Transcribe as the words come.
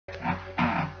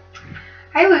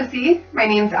Hi Lucy, my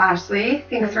name's Ashley.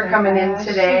 Thanks for coming in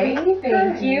today.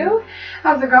 Thank you.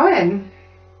 How's it going?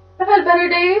 I've had better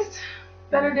days.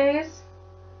 Better days.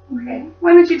 Okay.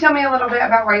 Why don't you tell me a little bit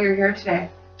about why you're here today?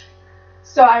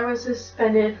 So I was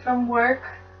suspended from work.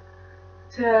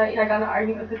 I got in an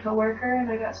argument with a coworker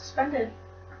and I got suspended.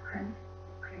 Okay.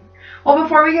 Well,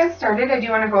 before we get started, I do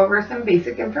want to go over some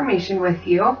basic information with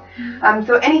you.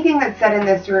 So anything that's said in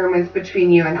this room is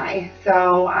between you and I.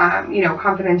 So,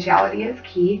 confidentiality is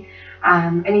key.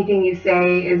 Anything you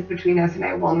say is between us and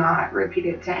I will not repeat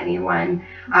it to anyone.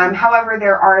 However,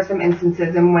 there are some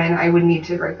instances in when I would need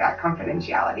to break that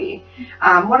confidentiality.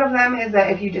 One of them is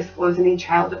that if you disclose any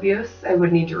child abuse, I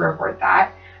would need to report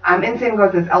that. And same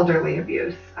goes as elderly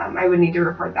abuse. I would need to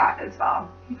report that as well.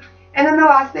 And then the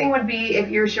last thing would be if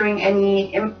you're showing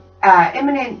any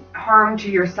imminent harm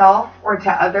to yourself or to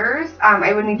others,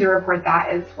 I would need to report that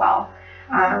as well.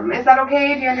 Is that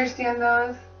okay? Do you understand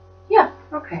those? Yeah.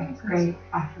 Okay, great.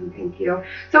 Awesome. Thank you.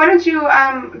 So why don't you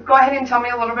go ahead and tell me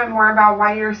a little bit more about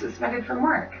why you're suspended from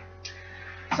work?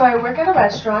 So I work at a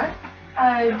restaurant.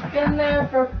 I've been there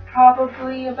for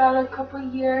probably about a couple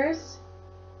years,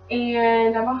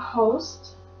 and I'm a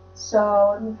host. So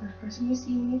I'm the first person you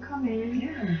see when you come in.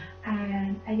 Yeah.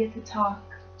 And I get to talk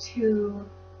to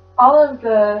all of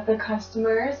the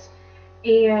customers,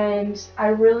 and I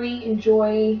really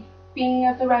enjoy being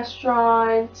at the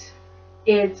restaurant.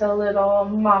 It's a little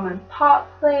mom and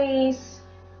pop place.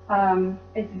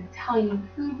 It's an Italian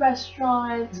food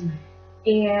restaurant,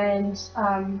 and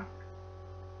and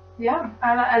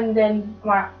then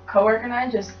my coworker and I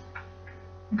just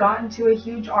got into a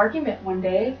huge argument one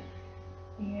day,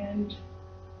 and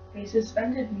they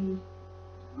suspended me.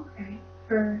 Okay.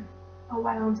 For a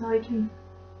while until I can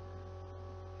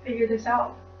figure this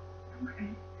out. Okay.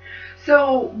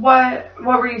 So what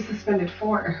were you suspended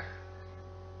for?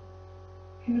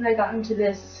 And then I got into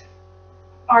this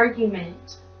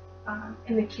argument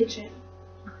in the kitchen.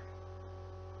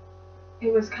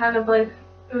 It was kind of like,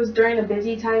 it was during a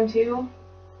busy time too.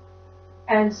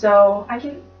 And so I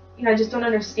just don't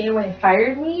understand why they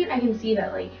fired me. I can see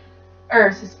that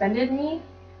or suspended me.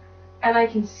 And I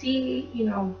can see,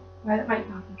 why that might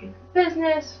not be good for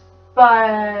business,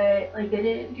 but they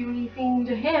didn't do anything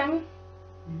to him.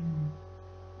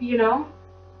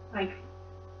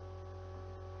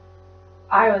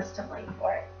 I was to blame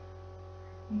for it.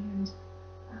 And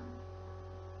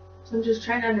so I'm just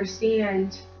trying to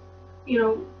understand,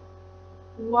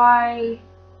 why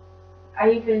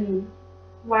I even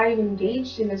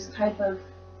engaged in this type of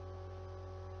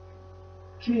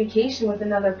communication with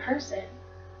another person.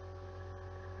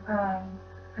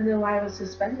 And then why I was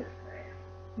suspended for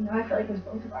it. I feel like it was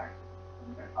both of our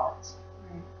faults.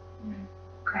 Right.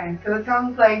 Okay, so it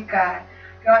sounds like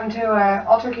you got into an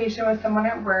altercation with someone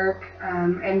at work,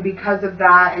 and because of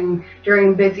that, and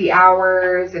during busy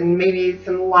hours, and maybe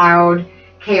some loud,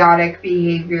 chaotic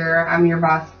behavior, your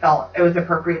boss felt it was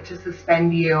appropriate to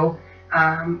suspend you,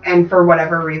 and for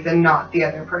whatever reason, not the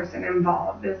other person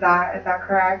involved. Is that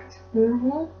correct?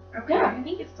 Mm-hmm. Okay. Yeah, I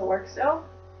think it still works though.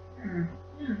 Sure.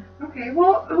 Okay,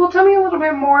 well, tell me a little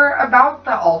bit more about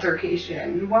the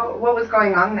altercation. What was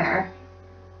going on there?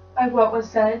 Like what was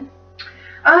said?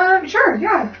 Sure,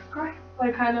 yeah, go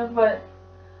ahead.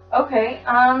 Okay,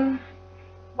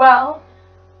 well,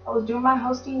 I was doing my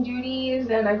hosting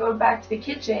duties, and I go back to the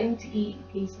kitchen to eat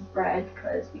a piece of bread,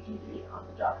 because we can eat on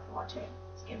the job if you want to.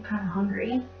 It's getting kind of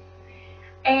hungry.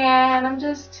 And I'm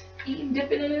just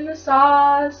dipping it in the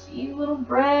sauce, eating a little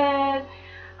bread,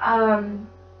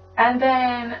 and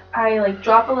then I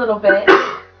drop a little bit,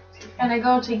 and I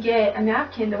go to get a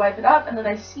napkin to wipe it up, and then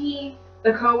I see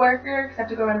the coworker, because I have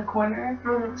to go around the corner.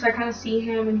 So I kind of see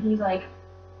him, and he's and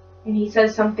he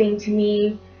says something to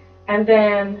me, and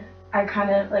then I kind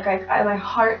of my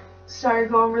heart started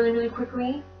going really, really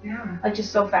quickly. Yeah.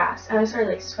 Just so fast, and I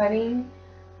started sweating,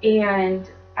 and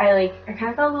I kind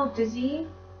of felt a little dizzy,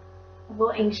 a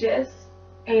little anxious,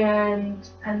 and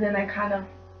then I kind of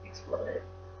exploded.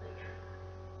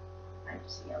 I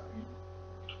just yelled at him.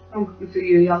 Oh, so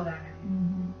you yelled at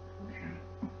him. Okay.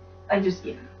 I just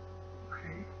Okay.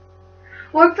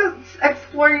 Well, let's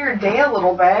explore your day a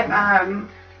little bit.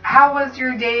 How was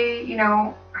your day?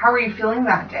 How were you feeling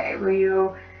that day? Were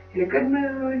you in a good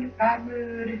mood, bad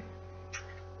mood? I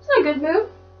was in a good mood.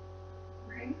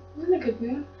 Right. I was in a good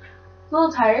mood. A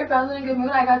little tired, but I was in a good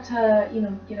mood. I got to,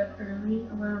 get up early.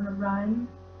 I went on a run.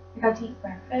 I got to eat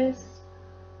breakfast,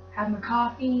 had my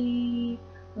coffee,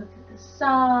 looked at the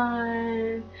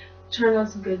sun, turned on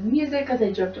some good music as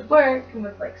I drove to work and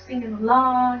was singing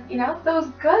along. That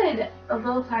was good. A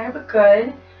little tired, but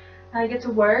good. And I get to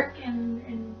work,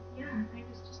 and yeah,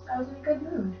 I was in a good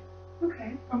mood.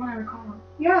 Okay. From what I recall.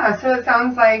 Yeah, so it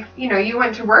sounds like, you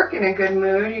went to work in a good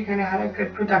mood. You kind of had a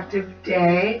good, productive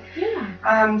day.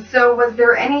 Yeah. So was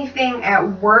there anything at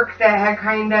work that had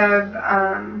kind of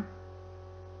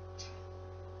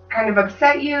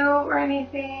upset you or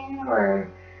anything, or?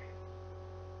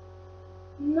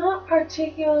 Not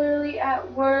particularly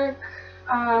at work.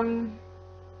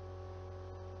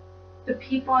 The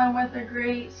people I'm with are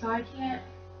great, so I can't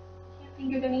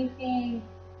think of anything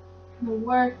from the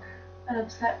work that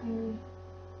upset me.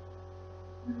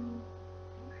 No.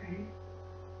 Okay.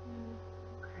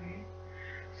 Okay.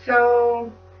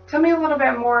 So tell me a little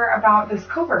bit more about this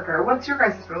coworker. What's your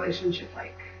guys' relationship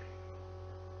like?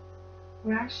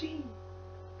 We're actually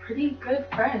pretty good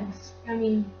friends. I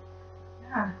mean,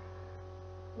 yeah.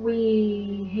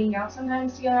 We hang out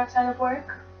sometimes together outside of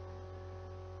work.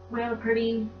 We have a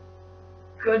pretty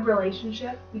good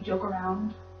relationship. We joke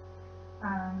around.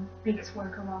 Makes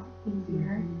work a lot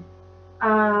easier.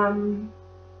 Mm-hmm.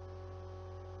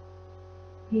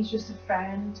 He's just a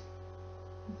friend.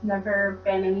 It's never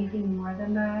been anything more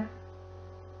than that.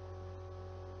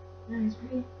 Yeah, he's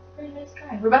pretty nice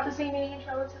guy. We're about the same age,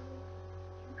 relatively.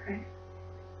 Okay.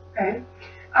 Okay.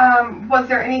 Was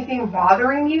there anything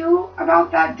bothering you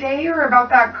about that day or about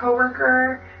that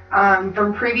coworker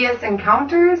from previous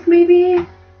encounters, maybe?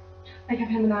 Like, have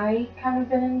him and I kind of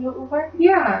been in over?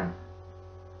 Yeah.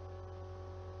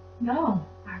 No,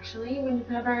 actually, we've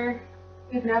never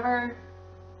even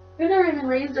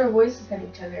raised our voices at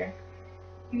each other.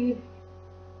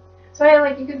 So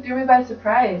you could throw me by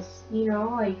surprise,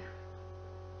 like,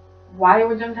 why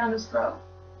would jump down his throat?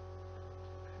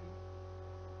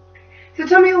 So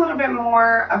tell me a little bit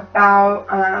more about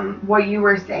what you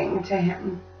were saying to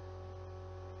him.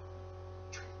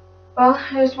 Well,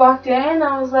 I just walked in,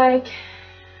 I was like,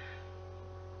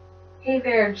 hey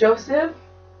there, Joseph,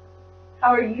 how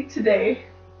are you today?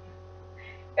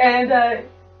 And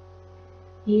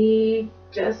he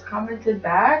just commented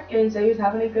back and said he was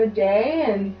having a good day,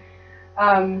 and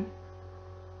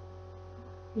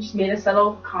he just made a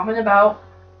subtle comment about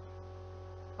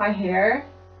my hair,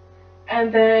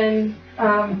 and then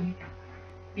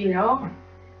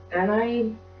then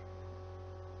I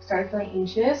started feeling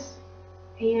anxious,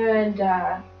 and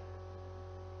the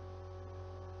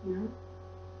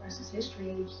rest is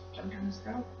history. I just jumped down his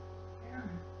throat. Yeah.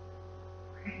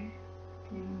 Okay.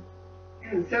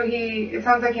 Yeah. And so it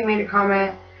sounds like he made a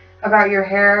comment about your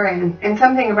hair, and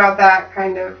something about that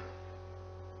kind of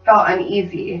felt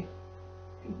uneasy.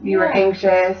 You were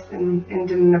anxious and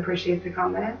didn't appreciate the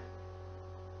comment.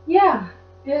 Yeah,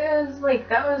 it was like,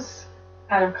 that was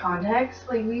out of context.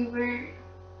 Like, we were,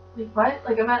 like, what?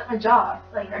 Like, I'm at my job.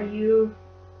 Like, why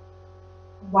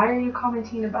are you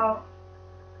commenting about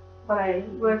what I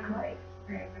look like?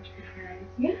 Right, about your appearance.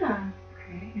 Yeah.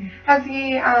 Okay. Has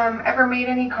he ever made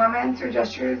any comments or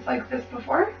gestures like this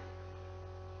before?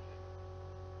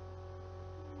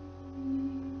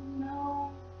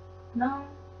 No. No,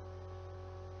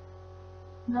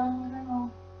 I don't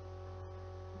know.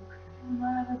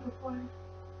 Not ever before.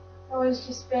 It's always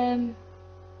just been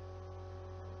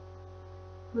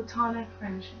platonic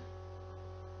friendship.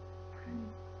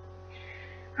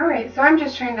 All right, so I'm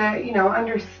just trying to,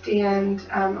 understand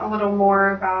a little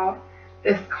more about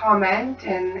this comment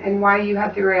and why you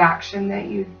had the reaction that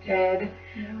you did.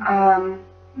 Yeah.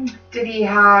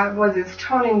 Was his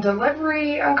tone and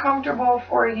delivery uncomfortable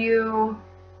for you?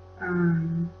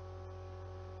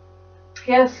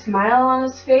 He had a smile on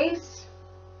his face.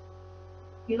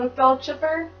 He looked all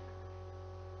chipper.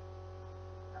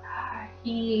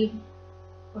 He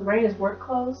was wearing his work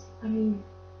clothes. I mean,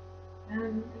 I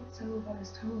don't think so about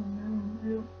his tone.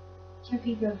 No, I can't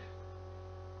think of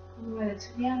what it's.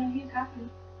 Yeah, no, he's happy.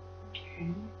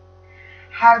 Okay.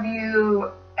 Have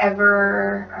you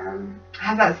ever,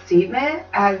 has that statement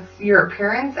as your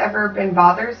appearance ever been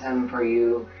bothersome for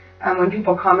you? When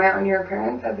people comment on your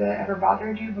appearance, has it ever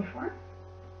bothered you before?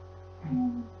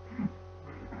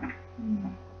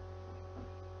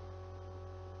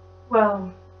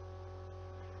 Well,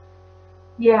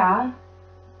 yeah,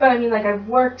 but I mean, like, I've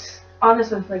worked on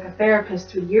this with, like, a therapist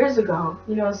 2 years ago,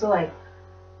 so, like,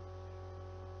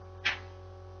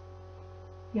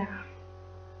 yeah.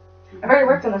 I've already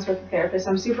worked on this with a therapist.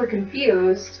 I'm super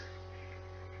confused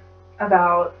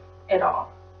about it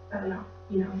all. I don't know,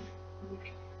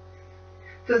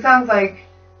 So it sounds like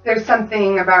there's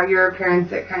something about your appearance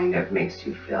that kind of makes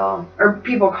you feel, or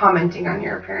people commenting on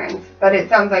your appearance, but it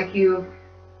sounds like you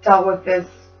dealt with this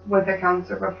with a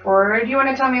counselor before. Do you want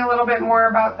to tell me a little bit more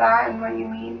about that and what you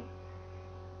mean?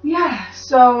 Yeah,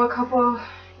 so a couple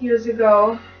years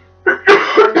ago,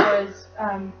 I was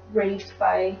raped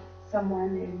by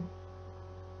someone, and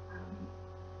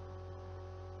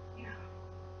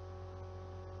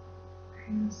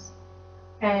Americans.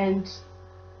 And,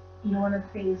 you know, one of the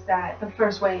things that, the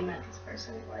first way I met this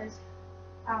person was,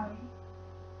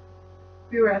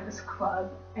 we were at this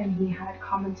club and he had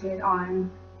commented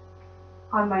on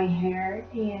my hair,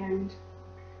 and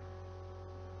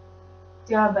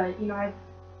yeah, but you know, I've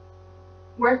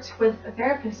worked with a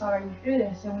therapist already through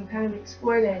this, and we kind of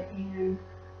explored it, and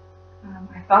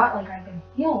I thought like I'd been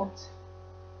healed,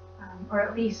 or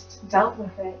at least dealt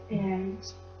with it, and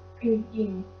you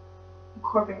know,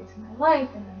 incorporated into my life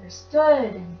and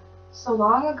understood, and so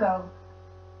long ago.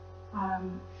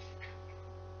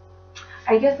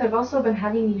 I guess I've also been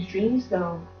having these dreams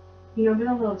though. You know, I've been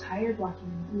a little tired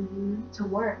walking to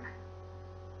work.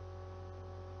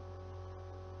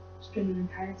 Just getting really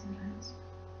tired sometimes.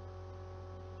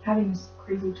 Having this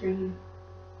crazy dream.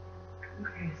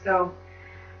 Okay, so,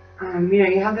 you know,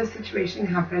 you had this situation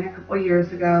happen a couple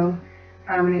years ago,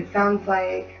 and it sounds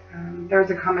like there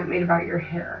was a comment made about your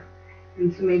hair.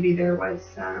 And so maybe there was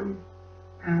some,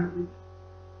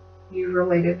 you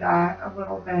related that a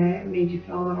little bit, it made you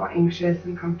feel a little anxious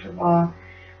and uncomfortable.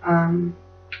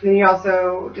 Then you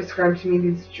also described to me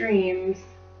these dreams,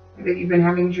 that you've been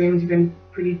having dreams, you've been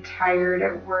pretty tired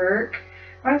at work.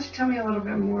 Why don't you tell me a little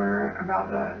bit more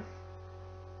about those?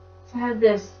 So I had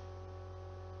this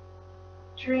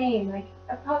dream, like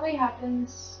it probably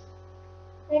happens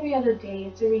every other day,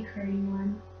 it's a recurring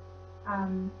one.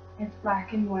 It's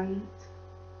black and white,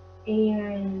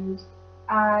 and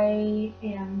I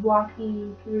am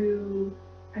walking through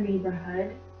a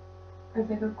neighborhood. It's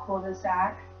like a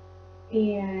cul-de-sac,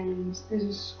 and there's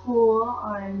a school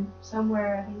on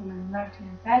somewhere, I think on my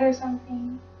left-hand side or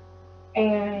something,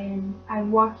 and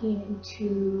I'm walking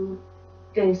into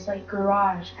this like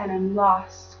garage, and I'm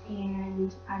lost,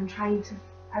 and I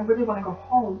really want to go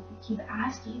home. I keep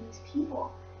asking these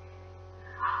people.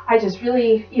 I just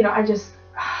really, you know, I just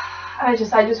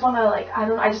want to like,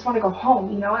 I just want to go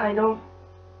home, you know, and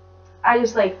I'm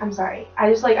sorry.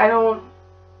 I'm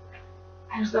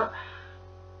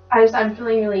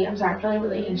feeling really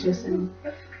anxious, and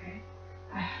That's okay.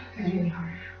 it's really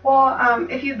hard. Well,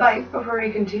 if you'd like, before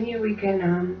we continue, we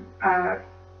can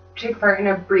take part in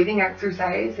a breathing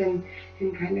exercise and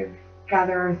kind of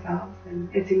gather ourselves. And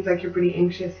it seems like you're pretty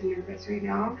anxious and nervous right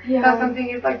now. Yeah. Is that something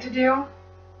you'd like to do?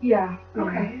 Yeah.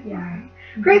 Okay. Yeah. Okay.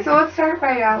 Great. So let's start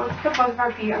by let's put both of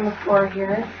our feet on the floor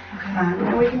here,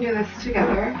 and we can do this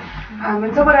together.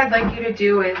 And so what I'd like you to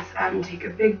do is take a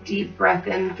big deep breath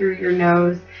in through your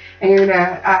nose, and you're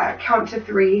gonna count to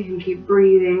 3 and keep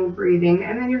breathing,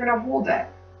 and then you're gonna hold it,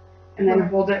 and then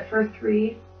hold it for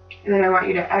 3, and then I want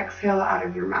you to exhale out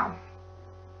of your mouth.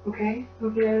 Okay?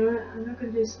 Okay. I'm not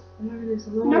gonna do this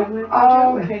alone. No.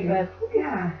 Oh, Okay. good.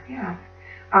 Yeah. Yeah.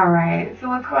 All right. So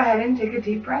let's go ahead and take a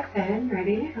deep breath in.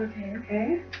 Ready? Okay.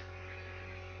 Okay.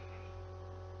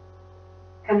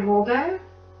 And hold it.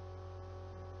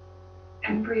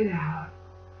 And breathe out.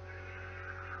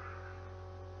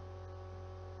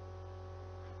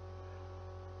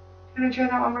 Gonna try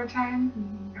that one more time?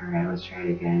 Mm-hmm. All right, let's try it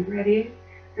again. Ready?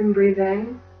 And breathe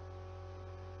in.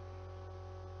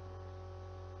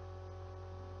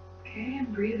 Okay,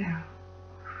 and breathe out.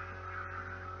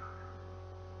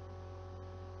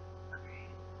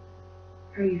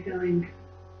 How are you feeling?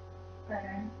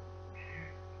 Better.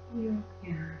 Yeah.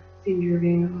 Seemed you were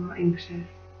being a little anxious,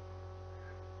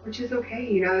 which is okay.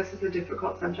 You know, this is a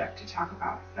difficult subject to talk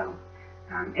about. So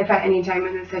if at any time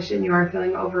in the session you are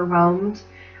feeling overwhelmed,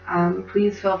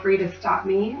 please feel free to stop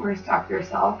me or stop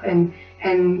yourself and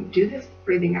do this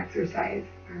breathing exercise.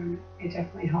 It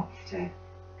definitely helps to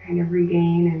kind of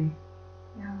regain and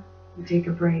take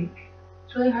a break.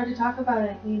 It's really hard to talk about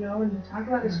it, you know, and to talk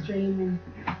about this dream, and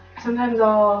sometimes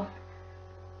I'll,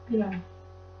 you know,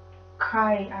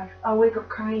 cry. I'll wake up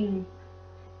crying.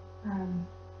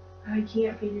 I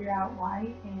can't figure out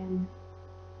why, and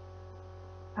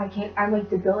I'm like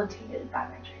debilitated by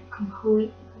my dream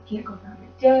completely. I can't go throughout my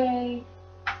day.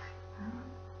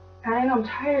 And I know I'm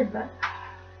tired, but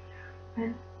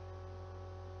okay.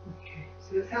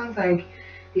 So it sounds like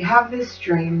you have this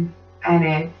dream,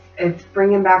 and it's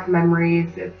bringing back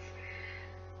memories.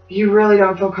 You really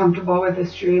don't feel comfortable with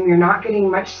this dream. You're not getting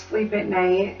much sleep at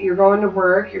night. You're going to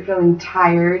work. You're feeling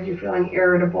tired. You're feeling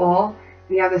irritable.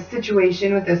 And you have this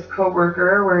situation with this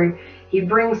coworker where he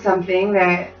brings something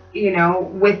that, you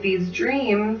know, with these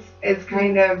dreams is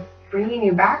kind of bringing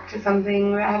you back to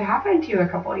something that had happened to you a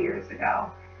couple of years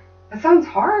ago. That sounds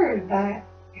hard, but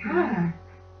yeah.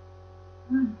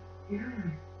 It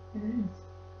is.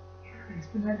 Yeah, it's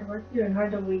been hard to work through and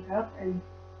hard to wake up and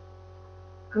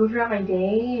go throughout my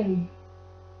day and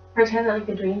pretend that like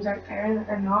the dreams aren't there and that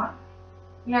they're not.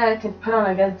 Yeah, I like to put on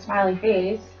a good smiley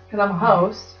face because I'm a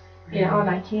host, you know, and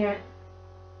I can't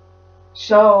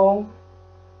show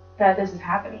that this is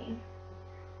happening.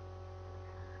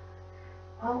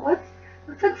 Well, let's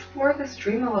explore this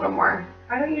dream a little more.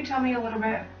 Why don't you tell me a little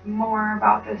bit more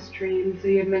about this dream? So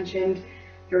you had mentioned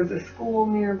there was a school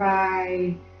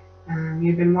nearby.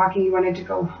 You'd been walking. You wanted to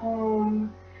go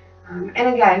home. And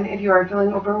again, if you are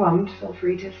feeling overwhelmed, feel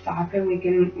free to stop and we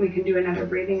can do another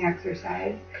breathing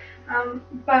exercise.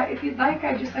 But if you'd like,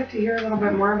 I'd just like to hear a little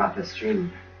bit more about this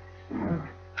dream. Okay,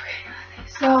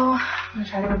 so I'm gonna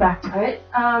try to go back to it.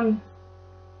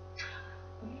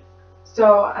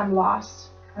 So I'm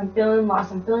lost. I'm feeling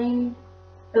lost. I'm like,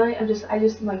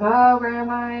 oh, where am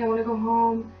I? I want to go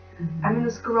home. Mm-hmm. I'm in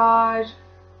this garage.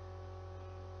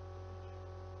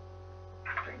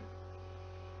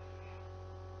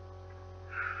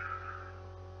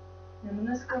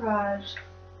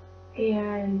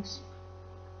 And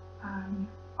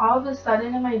all of a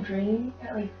sudden in my dream,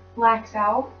 it like blacks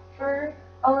out for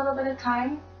a little bit of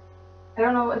time. I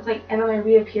don't know, it's like, and then I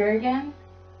reappear again,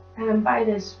 and I'm by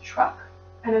this truck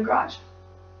in a garage.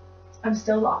 I'm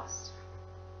still lost,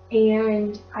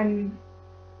 and I'm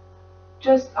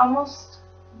just almost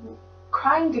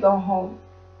crying to go home,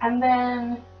 and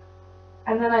then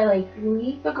I like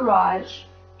leave the garage,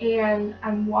 and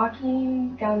I'm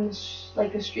walking down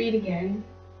the street again,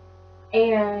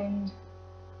 and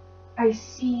I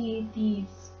see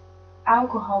these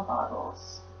alcohol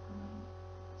bottles,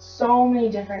 so many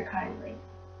different kinds, like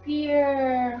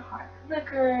beer, hard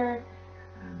liquor,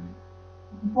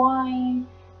 wine,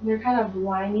 and they're kind of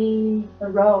lining the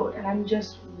road, and I'm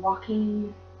just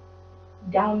walking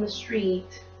down the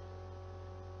street,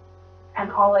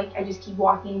 and I just keep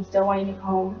walking, still wanting to go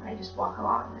home, and I just walk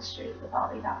along the street with all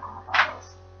these alcohol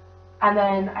bottles. And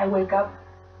then I wake up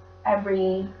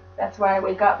that's where I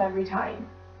wake up every time.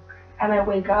 And I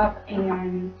wake up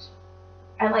and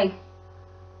like,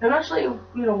 I'm not sure,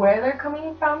 where they're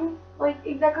coming from, like,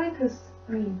 exactly, because,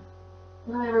 I mean,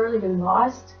 I've never really been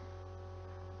lost,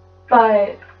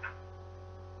 but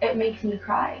it makes me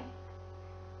cry.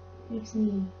 It makes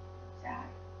me sad.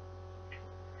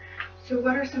 So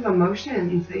what are some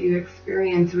emotions that you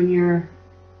experience when you're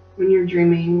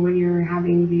dreaming, when you're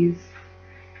having these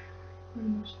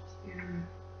emotions? Yeah.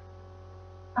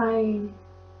 I'm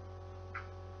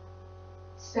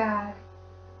sad,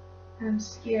 I'm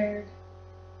scared,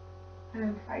 and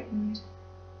I'm frightened.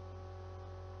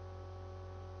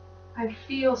 I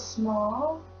feel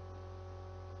small,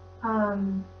 but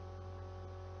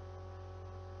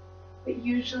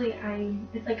usually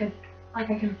it's like I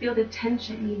can feel the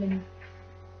tension even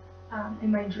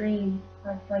in my dream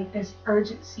of like this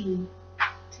urgency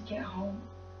to get home,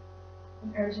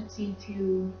 an urgency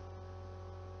to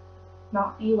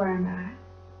not be where I'm at.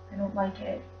 I don't like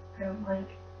it. I don't like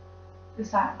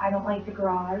I don't like the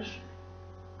garage.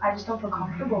 I just don't feel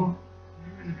comfortable.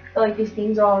 I feel like these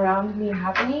things are all around me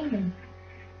happening, and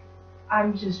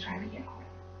I'm just trying to get home.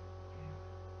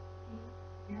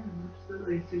 Yeah,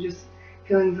 absolutely. So just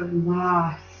feelings of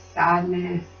loss,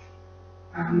 sadness,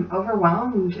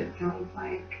 overwhelmed, it sounds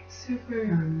like.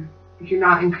 Super. Like you're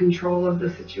not in control of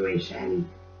the situation.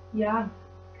 Yeah.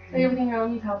 Okay. Like everything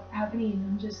around me is happening.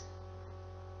 I'm just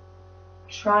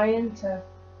trying to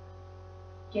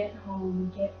get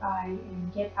home, get by,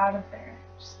 and get out of there.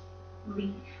 Just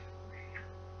leave.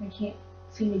 I can't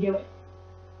seem to do it.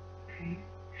 Okay.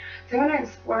 So I want to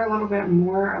explore a little bit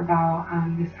more about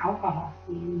this alcohol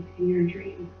scene in your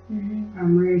dream,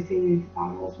 where you're seeing these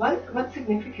bottles. What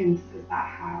significance does that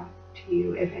have to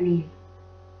you, if any?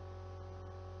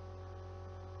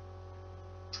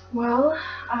 Well,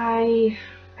 I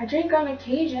drink on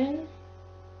occasion,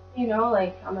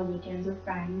 like on the weekends with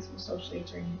friends, we'll socially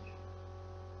drink.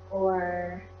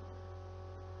 Or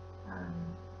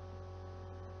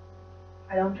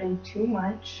I don't drink too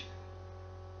much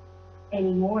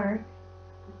anymore.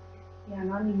 Yeah,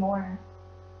 not anymore.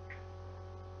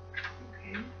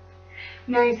 Okay.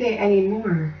 Now you say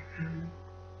anymore.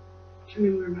 Tell me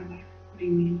more about that. What do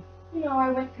you mean?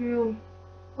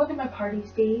 Look at my party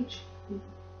stage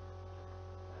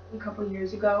a couple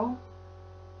years ago.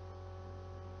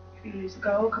 A couple years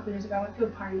ago, I went through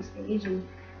a party stage and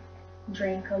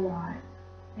drank a lot,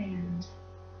 and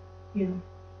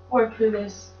worked through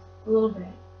this a little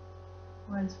bit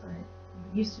once, but I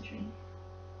used to drink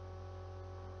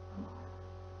a lot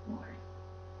more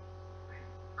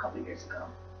a couple years ago.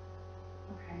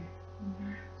 Okay.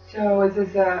 So is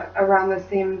this around the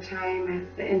same time as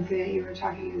the incident you were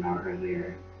talking about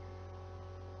earlier?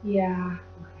 Yeah.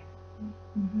 Okay.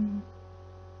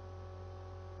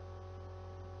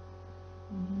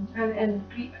 And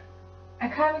I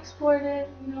kind of explored it,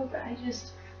 but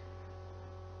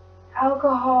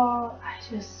alcohol, I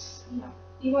just,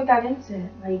 even with that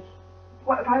incident, like,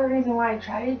 part of the reason why I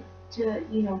tried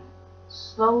to,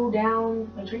 slow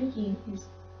down my drinking is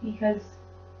because,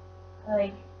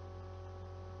 like,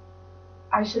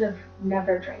 I should have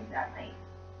never drank that night.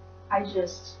 I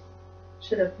just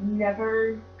should have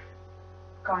never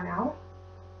gone out.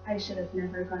 I should have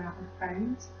never gone out with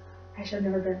friends. I should have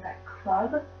never been at that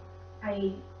club.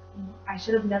 I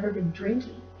should have never been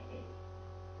drinking.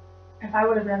 If I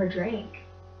would have never drank,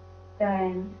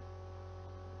 then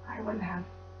I wouldn't have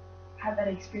had that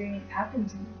experience happen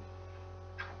to me.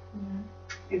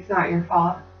 It's not your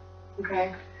fault,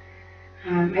 okay?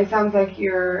 It sounds like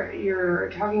you're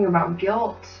talking about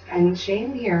guilt and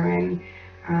shame here, and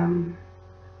and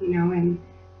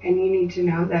you need to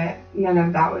know that none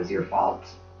of that was your fault.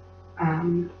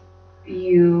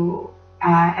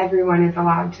 Everyone is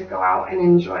allowed to go out and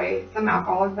enjoy some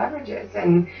alcoholic beverages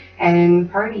and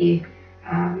party.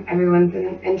 Everyone's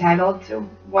entitled to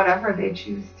whatever they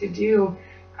choose to do,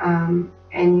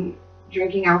 and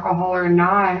drinking alcohol or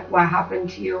not, what happened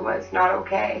to you was not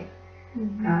okay.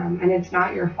 And it's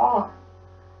not your fault.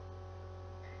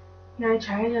 I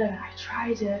try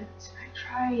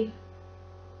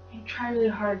really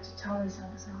hard to tell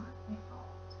myself it's not my fault.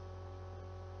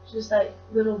 It's just that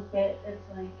little bit, it's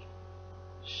like,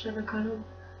 shoulda, coulda,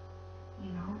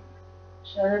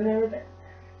 should have never been there.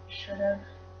 Should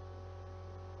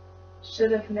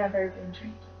have never been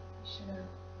drinking. Should have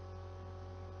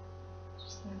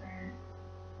just never,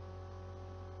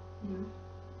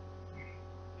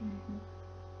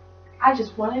 I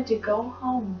just wanted to go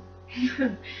home.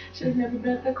 Should have never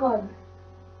been at the club.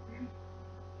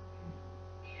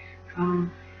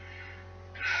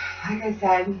 Like I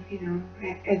said,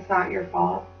 it's not your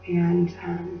fault, and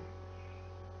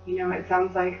it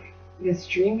sounds like this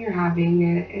dream you're having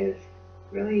is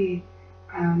really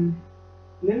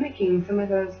mimicking some of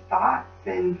those thoughts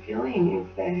and feelings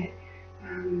that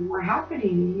were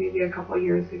happening maybe a couple of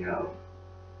years ago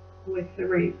with the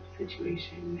rape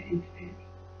situation, the incident.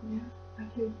 Yeah, I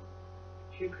can. Do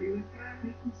you agree with that? I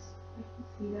can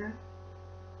see that.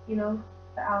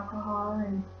 The alcohol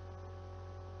and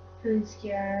feeling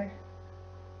scared,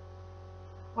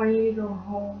 wanting to go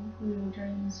home,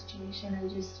 during the situation.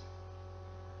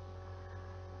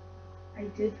 I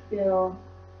did feel,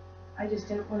 I just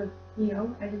didn't want to,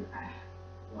 I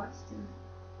want to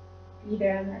be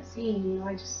there in that scene,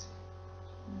 I just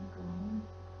want to go home.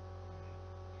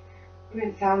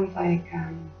 It sounds like,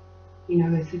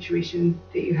 the situation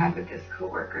that you had with this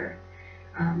coworker.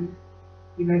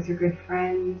 You guys are good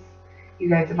friends. You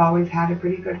guys have always had a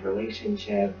pretty good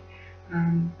relationship.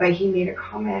 But he made a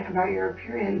comment about your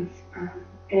appearance, and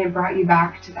it brought you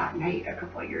back to that night a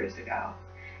couple of years ago.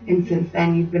 And since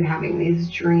then, you've been having these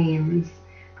dreams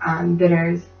that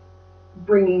are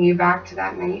bringing you back to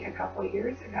that night a couple of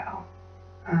years ago.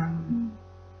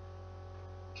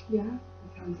 Yeah.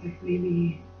 It sounds like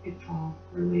maybe it's all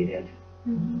related.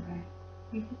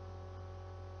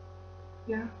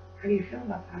 Yeah. How do you feel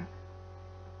about that?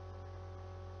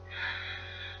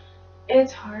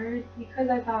 It's hard because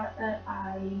I thought that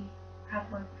I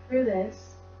had worked through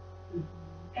this,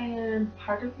 and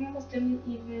part of me almost didn't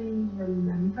even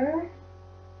remember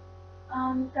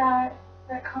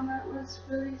that comment was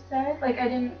really said. Like I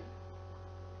didn't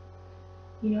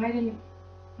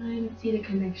see the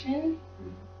connection,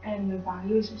 and my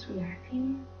body was just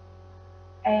reacting.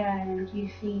 And you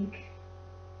think,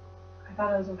 I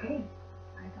thought I was okay.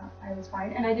 I thought I was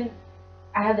fine, and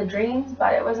I had the dreams,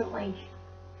 but it wasn't like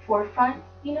forefront,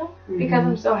 because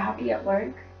I'm so happy at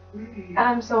work, and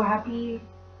I'm so happy,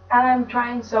 and I'm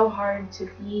trying so hard to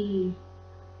be,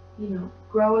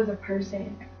 grow as a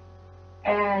person,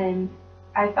 and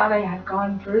I thought I had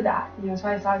gone through that, so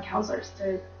I saw counselors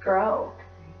to grow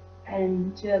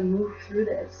and to move through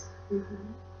this,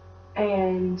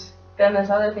 and then this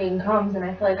other thing comes, and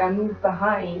I feel like I moved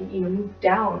behind, moved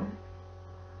down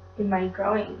in my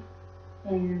growing,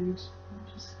 and I'm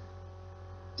just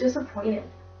disappointed.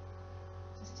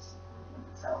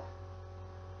 So,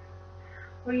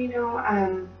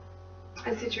 well,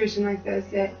 a situation like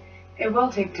this, it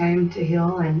will take time to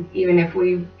heal, and even if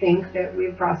we think that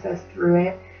we've processed through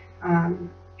it,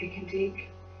 it can take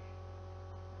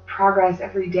progress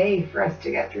every day for us to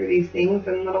get through these things,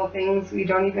 and little things we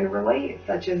don't even relate,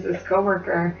 such as this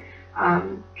coworker,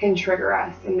 can trigger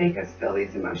us and make us feel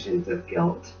these emotions of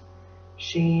guilt,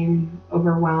 shame,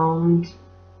 overwhelmed,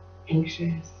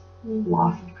 anxious,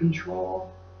 loss of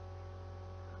control.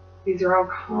 These are all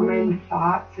common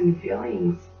thoughts and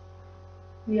feelings.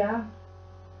 Yeah.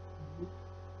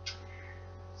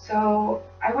 So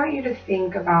I want you to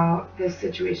think about this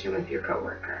situation with your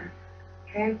coworker,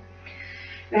 okay?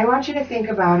 And I want you to think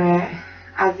about it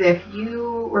as if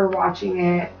you were watching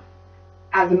it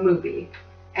as a movie,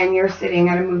 and you're sitting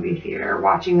at a movie theater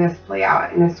watching this play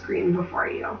out in a screen before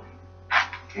you.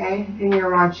 Okay? And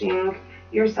you're watching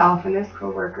yourself and this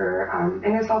coworker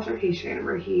in this altercation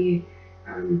where he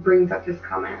brings up this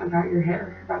comment about your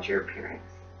hair, about your appearance.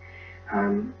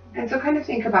 And so kind of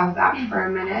think about that for a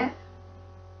minute.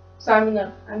 So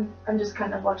I'm just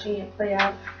kind of watching it play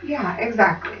out. Yeah,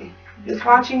 exactly. Just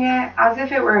watching it as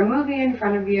if it were a movie in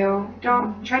front of you.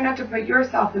 Don't try not to put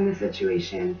yourself in the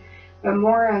situation, but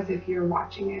more as if you're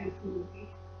watching it as a movie.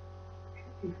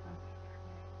 Think about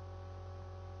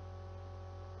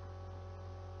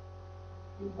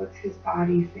that. What's his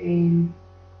body saying?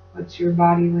 What's your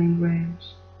body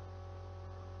language?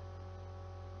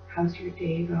 How's your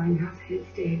day going? How's his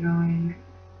day going?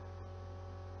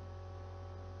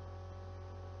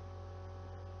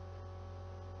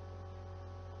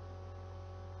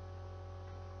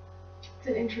 It's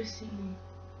an interesting,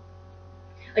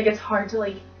 like, it's hard to,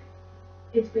 like,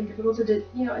 it's been difficult to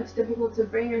it's difficult to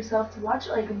bring yourself to watch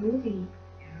it like a movie.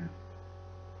 Yeah.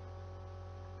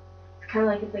 It's kind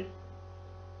of like it's like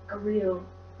a real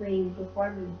playing before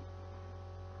me.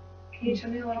 Can you tell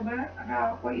me a little bit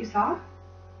about what you saw?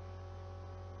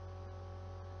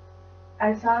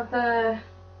 I saw the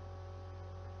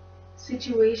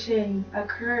situation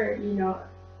occur,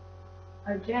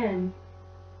 again,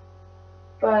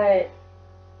 but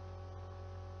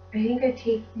I think I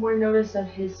take more notice of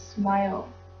his smile,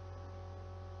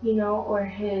 or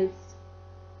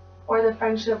the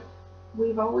friendship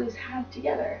we've always had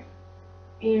together,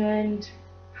 and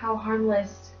how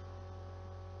harmless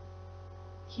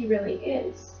he really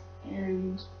is.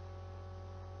 And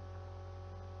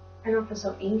I don't feel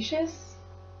so anxious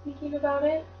thinking about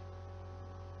it.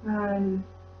 And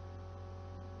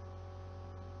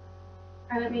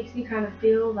it makes me kind of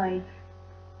feel like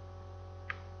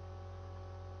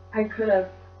I could have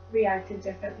reacted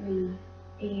differently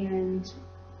and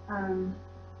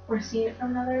or seen it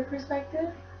from another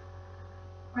perspective.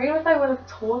 Or even if I would have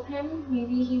told him,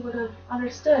 maybe he would have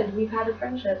understood. We've had a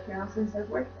friendship now since I've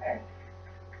worked there.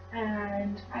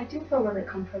 And I do feel really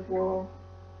comfortable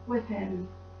with him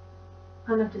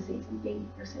enough to say something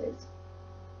versus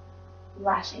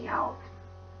lashing out.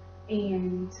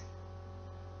 And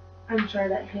I'm sure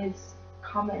that his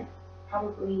comment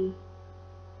probably,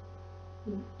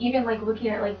 even like looking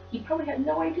at, like, he probably had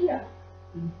no idea.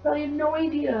 Probably had no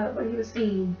idea what he was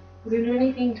saying. Was going to do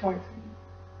anything towards me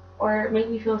or make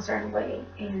me feel a certain way.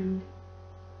 And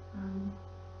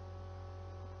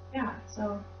yeah,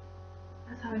 so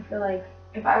that's how I feel like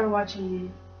if I were watching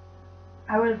it,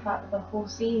 I would have thought the whole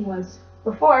scene was,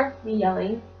 before me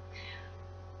yelling,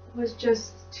 was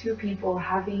just two people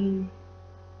having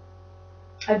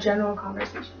a general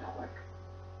conversation at work.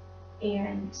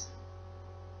 And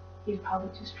he's probably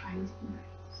just trying to be nice.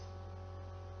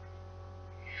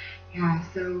 Yeah,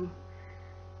 so,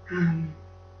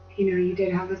 you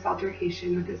did have this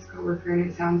altercation with this coworker, and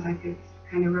it sounds like it's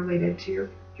kind of related to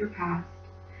your past.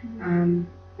 Mm-hmm.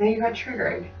 Then you got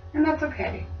triggered, and that's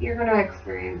okay. You're going to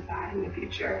experience that in the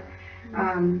future.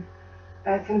 Mm-hmm.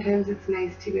 But sometimes it's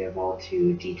nice to be able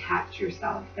to detach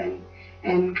yourself and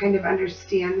kind of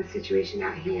understand the situation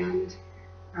at hand.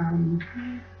 From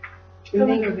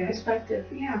a different perspective.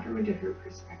 Yeah, from a different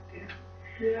perspective.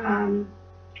 Yeah.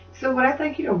 So what I'd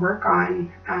like you to work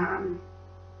on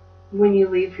when you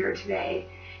leave here today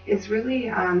is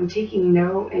really taking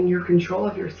note in your control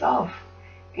of yourself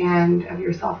and of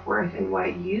your self-worth and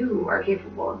what you are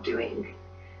capable of doing.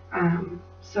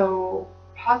 So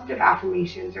positive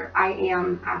affirmations, or I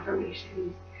am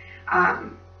affirmations,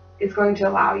 is going to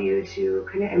allow you to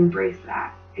kind of embrace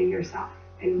that in yourself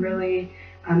and really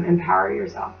empower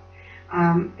yourself.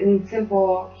 And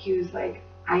simple cues like,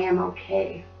 I am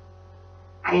okay.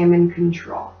 I am in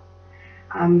control.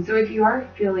 So if you are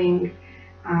feeling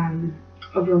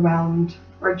overwhelmed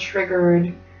or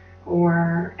triggered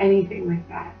or anything like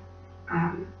that,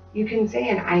 you can say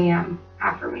an I am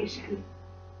affirmation,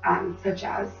 such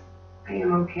as, I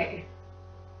am okay.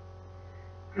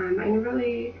 And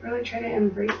really, really try to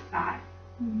embrace that.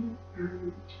 Mm-hmm.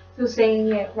 So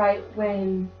saying it right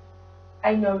when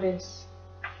I notice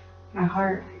my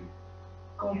heart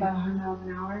go about 100 miles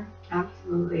an hour.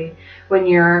 Absolutely. When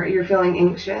you're feeling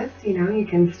anxious, you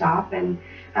can stop and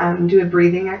do a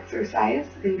breathing exercise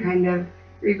and kind of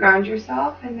reground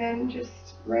yourself, and then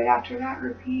just right after that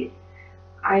repeat,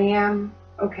 I am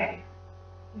okay.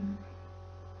 Mm-hmm.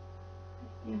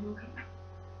 I am okay.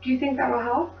 Do you think that will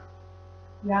help?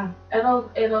 Yeah.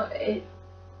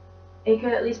 It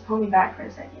could at least pull me back for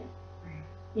a second.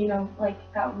 Right. Like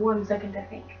that 1 second to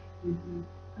think. Mm-hmm.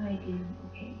 I am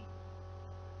okay.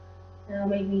 And it'll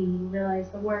make me realize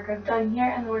the work I've done here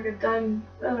and the work I've done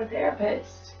with my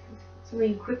therapist. It's a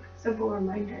really quick, simple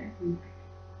reminder.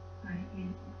 I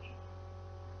am okay.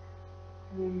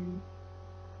 And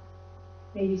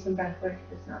maybe some breath work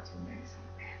if it's not too embarrassing.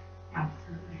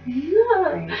 Absolutely.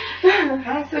 Right.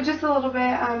 Yeah, so just a little bit,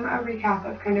 a recap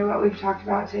of kind of what we've talked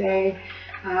about today.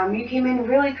 You came in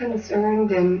really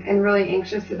concerned and really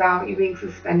anxious about you being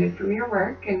suspended from your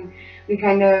work, and we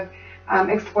kind of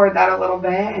explored that a little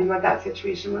bit and what that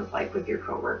situation was like with your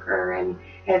coworker, and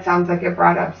it sounds like it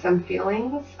brought up some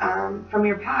feelings from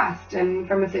your past and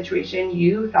from a situation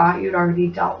you thought you'd already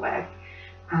dealt with.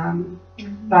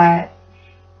 But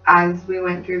as we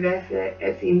went through this,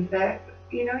 it seems that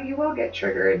you will get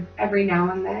triggered every now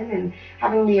and then, and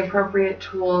having the appropriate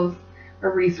tools or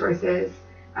resources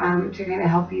to kind of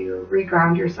help you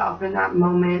reground yourself in that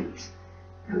moment,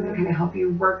 to kind of help you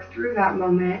work through that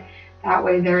moment. That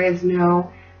way there is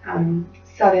no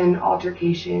sudden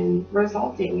altercation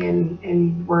resulting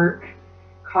in work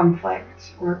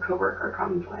conflict or coworker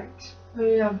conflict.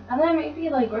 Yeah, and then maybe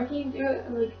like working through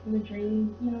it like in the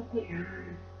dream, like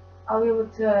I'll be able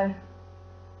to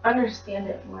understand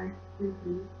it more.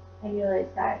 I realize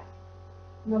that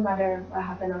no matter what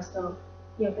happened, I'll still,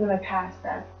 in my past,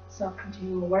 that still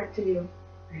continual work to do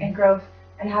and growth,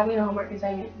 and having a homework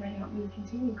assignment might help me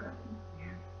continue growing.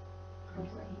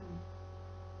 Hopefully.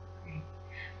 Great.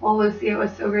 Well, Lucy, it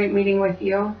was so great meeting with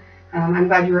you. I'm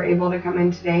glad you were able to come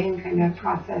in today and kind of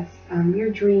process your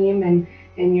dream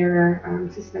and your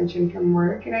suspension from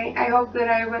work, and I hope that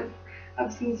I was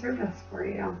of some service for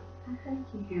you. Oh, thank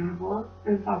you. Yeah, well,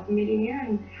 it was awesome meeting you,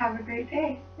 and have a great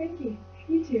day. Thank you.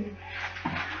 You too.